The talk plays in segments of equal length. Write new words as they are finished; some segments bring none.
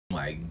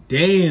like,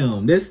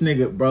 damn, this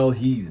nigga, bro,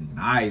 he's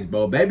nice,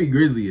 bro. Baby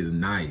Grizzly is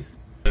nice.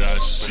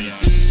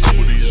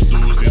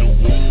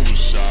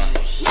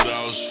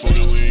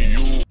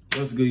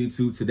 What's good,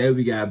 YouTube? Today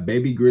we got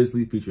Baby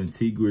Grizzly featuring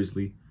T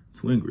Grizzly,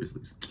 twin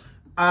Grizzlies.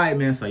 All right,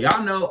 man, so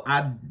y'all know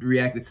I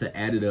reacted to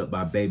Add It Up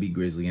by Baby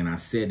Grizzly, and I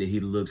said that he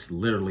looks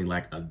literally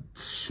like a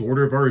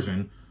shorter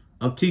version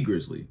of T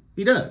Grizzly.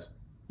 He does.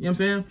 You know what I'm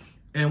saying?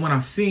 And when I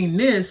seen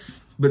this,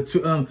 but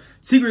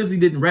T Grizzly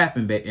didn't rap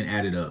in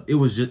Add It Up. It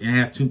was just, it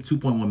has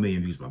 2.1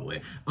 million views, by the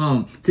way.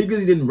 T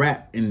Grizzly didn't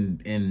rap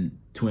in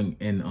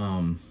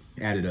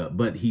Add It Up,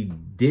 but he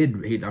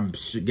did. I'm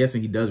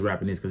guessing he does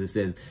rap in this because it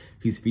says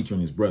he's featuring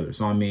his brother.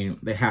 So I mean,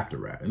 they have to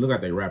rap. It look like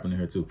they rapping in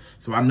here too.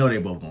 So I know they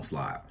both gonna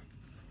slide.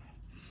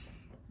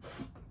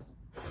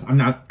 I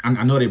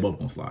know they both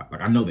gonna slide.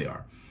 Like, I know they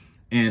are.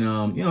 And you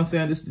know what I'm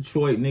saying? This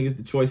Detroit niggas,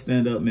 Detroit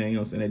stand up, man. You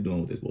know what I'm saying? They doing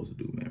what they're supposed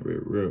to do, man.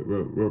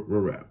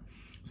 Real rap.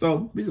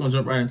 So we just gonna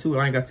jump right into it.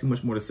 I ain't got too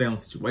much more to say on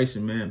the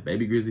situation, man.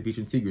 Baby Grizzly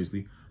featuring T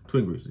Grizzly,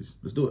 twin Grizzlies.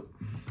 Let's do it.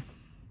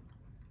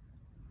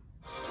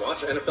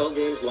 Watch NFL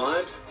games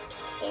live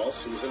all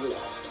season long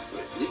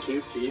with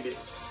YouTube TV.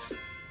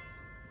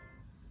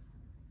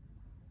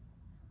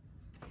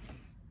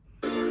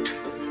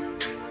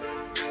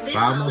 This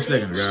 5 more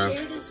seconds, guys.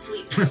 Share this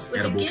sweetness with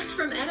Edible. a gift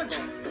from Edible.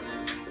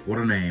 What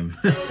a name.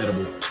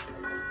 Edible.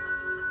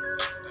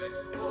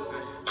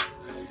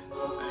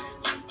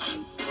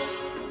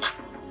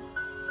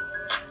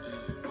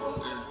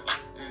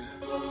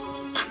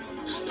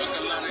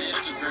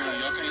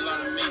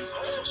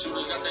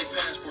 Shooters got their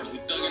passports, we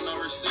thuggin'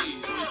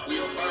 overseas.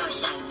 We'll burn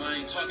something, I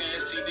ain't talking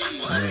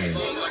STDs. Look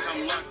like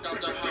I'm locked out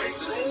the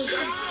house, it's some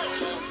keys.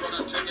 Told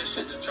brother, take that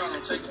shit to try,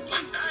 don't take a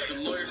plea.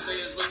 The lawyer say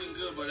it's looking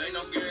good, but ain't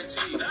no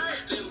guarantees. I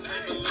still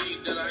can't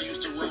believe that I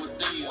used to run with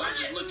these. I'm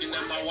just looking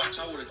at my watch,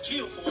 I would've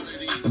killed for one of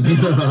these. This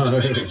a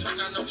baby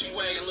truck, I know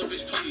G-Wagon, little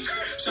bitch, please.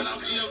 Shout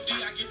out G.O.D.,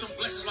 I get them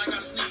blessings like I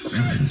sneeze.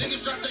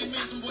 Niggas drop their men,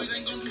 them boys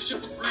ain't gonna do shit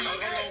for free.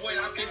 Hold on, wait,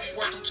 I think we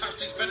work them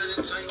chopsticks better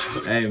than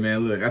Chinese. Hey,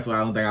 man, look, that's what I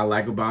don't think I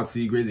like about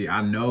T Grizzly.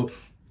 I know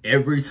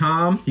every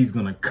time he's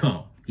gonna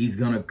come. He's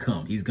gonna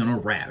come. He's gonna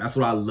rap. That's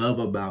what I love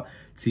about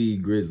T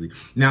Grizzly.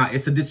 Now,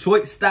 it's a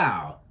Detroit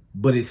style,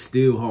 but it's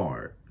still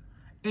hard.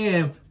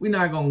 And we're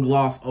not gonna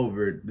gloss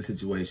over the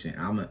situation.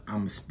 I'm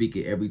gonna speak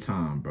it every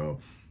time, bro.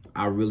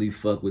 I really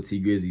fuck with T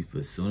Grizzly for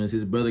as soon as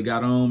his brother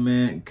got on,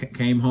 man,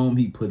 came home,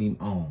 he put him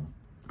on.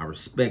 I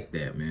respect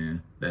that,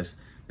 man. That's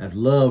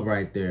love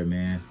right there,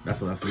 man.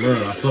 That's love.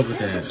 I fuck with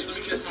that. Let me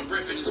catch my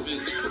breath in this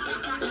bitch.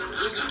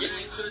 There's a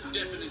gang to the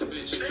death in this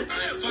bitch. I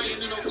ain't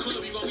fighting in no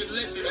club, you gon' get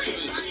left in this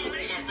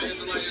bitch. My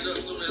fans will light it up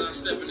soon as I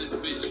step in this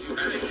bitch. So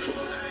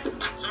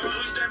we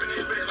step in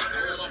this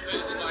bitch. My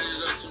fans will light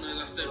it up soon as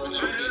I step in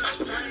this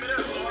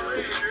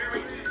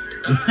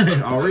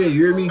bitch. Already,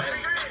 you hear me? I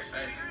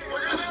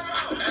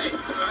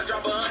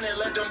drop 100,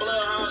 let them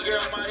bloodhounds get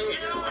on my head.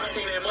 I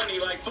seen that money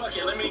like fuck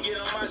it, let me get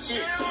on my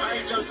shit. I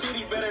ain't your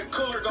city, better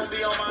cooler gon'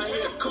 be on my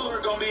head, cooler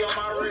gon' be on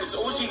my wrist,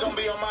 Uchi gon'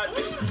 be on my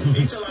dick.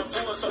 Eat till I'm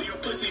full, so you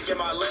pussies get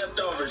my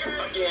leftovers.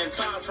 I'm getting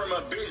time from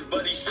a bitch,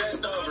 but he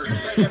stressed over.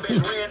 Take that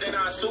bitch red, then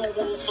I sue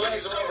woo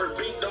flags over.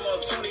 Big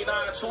dog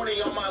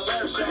 29-20 on my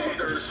left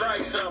shoulder.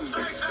 Strike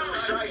something,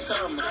 strike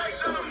something.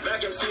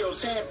 Vacuum seal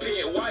 10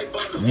 pit, white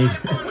bundles.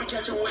 We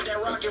catch him with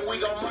that rocket, we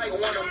gon' mic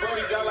one him.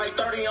 Brody got like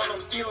 30 on him,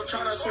 still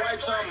tryna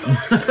swipe something.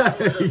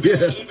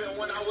 Yeah. Even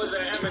when I was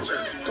an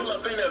amateur, pull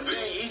up in a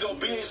van, he go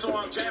big, so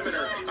I'm jamming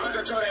her. I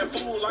control that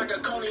fool like a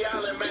Coney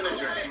Island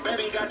manager.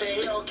 Baby got the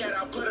Hellcat,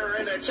 I put her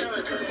in a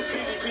Challenger.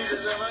 Easy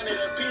pieces, 100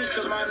 a piece,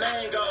 cause my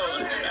name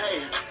goes.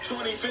 Hey,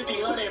 20,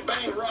 50, 100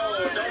 bank roll.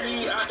 Don't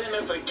need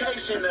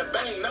identification, the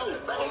bank no.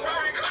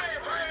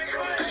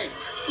 Hey,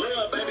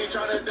 little baby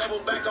try to double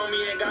back on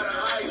me and got a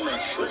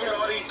Heisman. Look at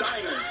all these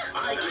diamonds.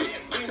 I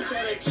get big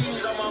tatted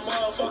cheese on my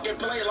motherfucking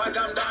plate like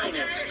I'm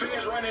dining.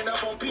 Fans running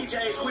up on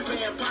PJs, we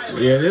paying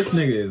pilots. Yeah, this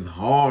nigga is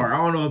hard. I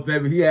don't know if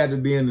maybe he had to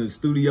be in the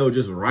studio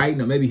just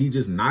writing, or maybe he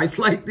just nice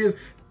like this.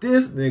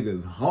 This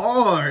nigga's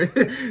hard.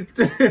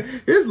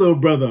 His little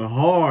brother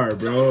hard,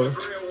 bro.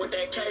 With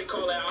that K,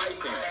 call that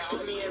icing.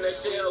 Put me in the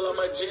cell, I'm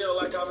a jail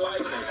like I'm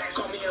lifing.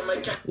 Call me a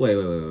mechanic. Wait.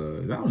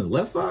 Is that on his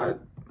left side?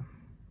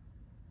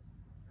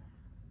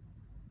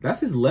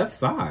 That's his left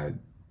side.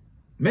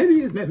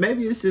 Maybe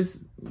it's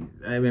just,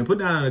 hey man, put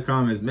down in the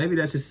comments. Maybe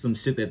that's just some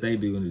shit that they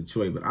do in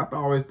Detroit. But I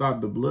always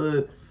thought the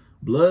blood,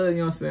 you know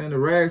what I'm saying, the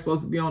rag's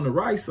supposed to be on the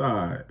right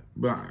side.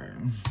 But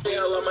I'm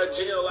a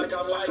jail like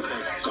I'm lifing.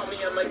 Call me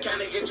a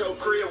mechanic at your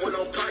crib with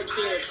no pipes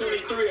in.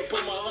 23 and put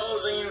my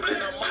hoes in you,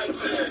 then I'm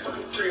mics in.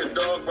 Tree a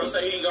dog, bro,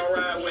 say he gon'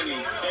 ride with me.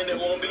 And it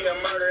won't be a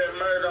murder if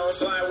murder don't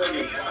slide with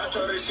me. I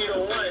told her she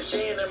the one,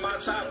 she ain't in my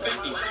top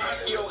 50. I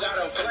still got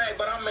a flag,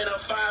 but I'm in a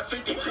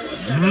 550.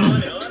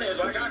 700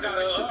 honest, like I got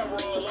a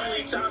uproll.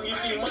 Only time you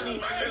see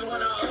money is when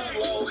I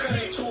upload. Cut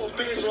it to a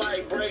bitch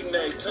like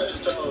breakneck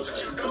touch toes.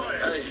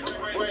 Hey,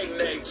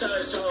 breakneck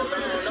touch toes. I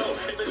don't know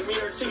if it's me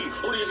or T,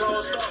 who these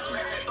hoes stalking?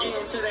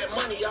 Getting to that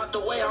money out the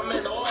way, I'm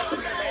in the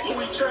office.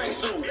 Louis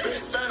tracksuit,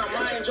 big phantom,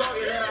 I ain't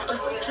jogging, and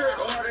I trip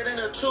harder than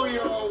a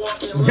 2-year-old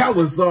walking. That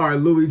was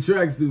hard. Louis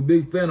tracksuit,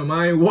 big phantom,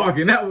 I ain't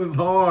walking. That was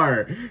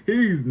hard.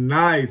 He's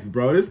nice,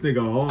 bro. This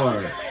nigga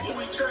hard.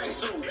 Louis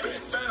tracksuit,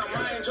 big phantom,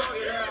 I ain't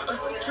jogging, and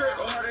I trip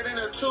harder than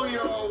a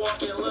 2-year-old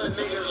walking. Little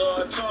niggas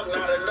all talk,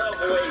 not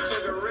enough weight.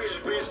 Took a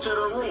rich bitch to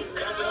the roof.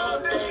 That's an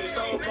update.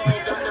 So Paul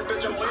got the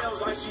bitch on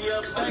wheels like she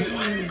upstate.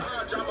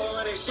 I drop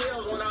 100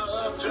 shells when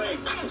I up Drake.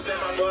 Set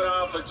my butt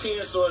off for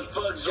 10, so it's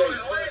fuck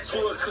Jakes.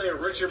 Full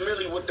clip, Richard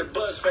Millie with the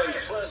buzz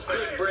face.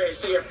 Big bread,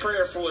 say a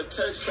prayer for a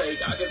touch cake.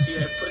 I can see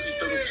that pussy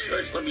through the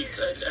church. Let me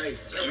touch, hey.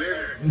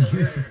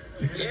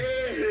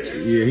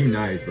 Yeah, he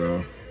nice,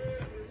 bro.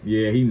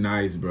 Yeah, he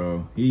nice,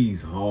 bro.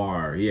 He's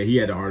hard. Yeah, he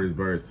had the hardest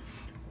verse.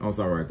 I'm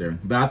sorry right there.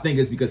 But I think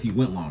it's because he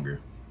went longer.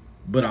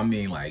 But I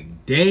mean,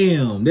 like,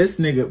 damn, this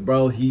nigga,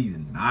 bro, he's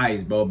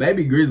nice, bro.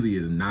 Baby Grizzly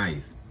is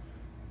nice.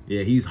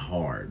 Yeah, he's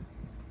hard.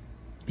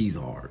 He's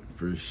hard,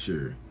 for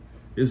sure.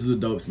 This was a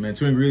dope, man.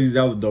 Twin Grizzlies,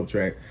 that was a dope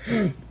track.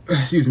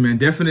 Excuse me, man.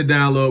 Definite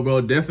download,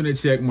 bro. Definite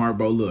check mark,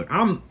 bro. Look,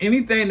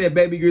 anything that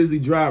Baby Grizzly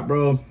dropped,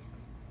 bro,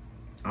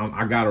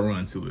 I gotta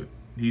run to it.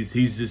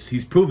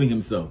 He's proving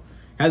himself.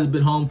 Hasn't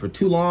been home for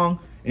too long,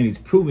 and he's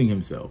proving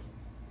himself.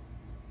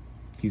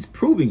 He's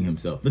proving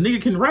himself. The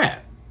nigga can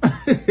rap.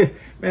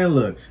 Man,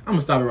 look, I'm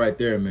gonna stop it right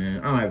there,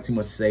 man. I don't have too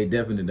much to say.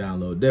 Definitely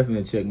download.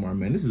 Definitely check mark,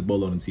 man. This is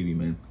Bolo on TV,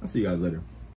 man. I'll see you guys later.